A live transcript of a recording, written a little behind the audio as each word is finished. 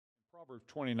Proverbs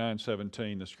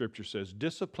 29:17, the scripture says,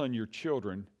 "Discipline your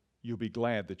children, you'll be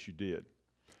glad that you did."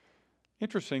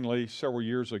 Interestingly, several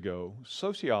years ago,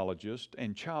 sociologists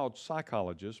and child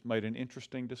psychologists made an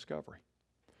interesting discovery.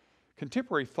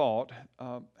 Contemporary thought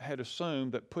had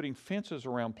assumed that putting fences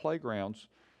around playgrounds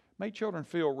made children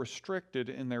feel restricted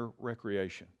in their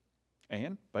recreation.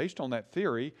 And based on that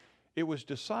theory, it was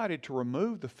decided to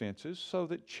remove the fences so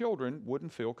that children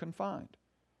wouldn't feel confined.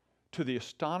 To the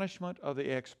astonishment of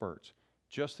the experts,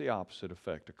 just the opposite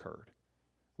effect occurred.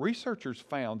 Researchers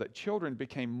found that children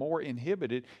became more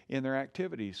inhibited in their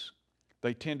activities.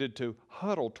 They tended to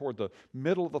huddle toward the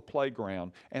middle of the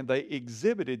playground, and they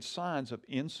exhibited signs of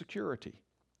insecurity.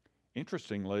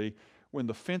 Interestingly, when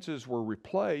the fences were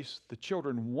replaced, the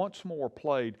children once more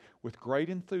played with great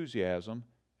enthusiasm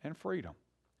and freedom.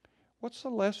 What's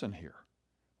the lesson here?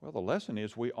 Well, the lesson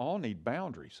is we all need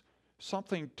boundaries,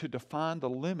 something to define the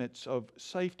limits of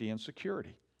safety and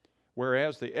security.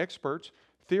 Whereas the experts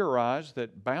theorize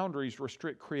that boundaries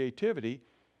restrict creativity,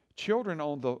 children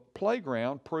on the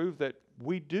playground prove that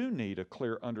we do need a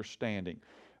clear understanding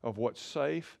of what's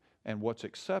safe and what's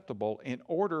acceptable in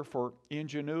order for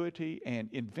ingenuity and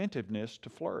inventiveness to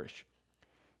flourish.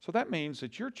 So that means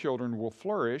that your children will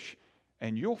flourish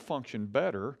and you'll function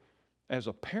better as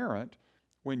a parent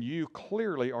when you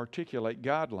clearly articulate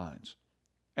guidelines.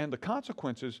 And the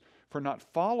consequences for not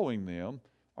following them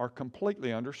are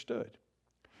completely understood.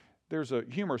 There's a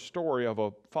humorous story of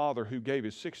a father who gave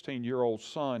his 16-year-old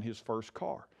son his first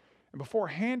car. And before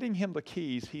handing him the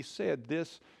keys, he said,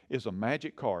 "This is a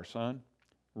magic car, son."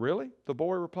 "Really?" the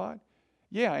boy replied.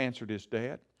 "Yeah," answered his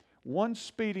dad. "One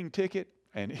speeding ticket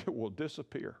and it will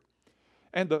disappear."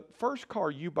 And the first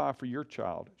car you buy for your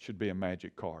child should be a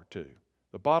magic car too.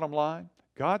 The bottom line,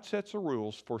 God sets the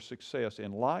rules for success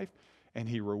in life, and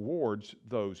He rewards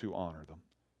those who honor them.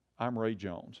 I'm Ray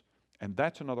Jones, and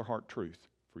that's another heart truth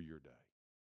for your day.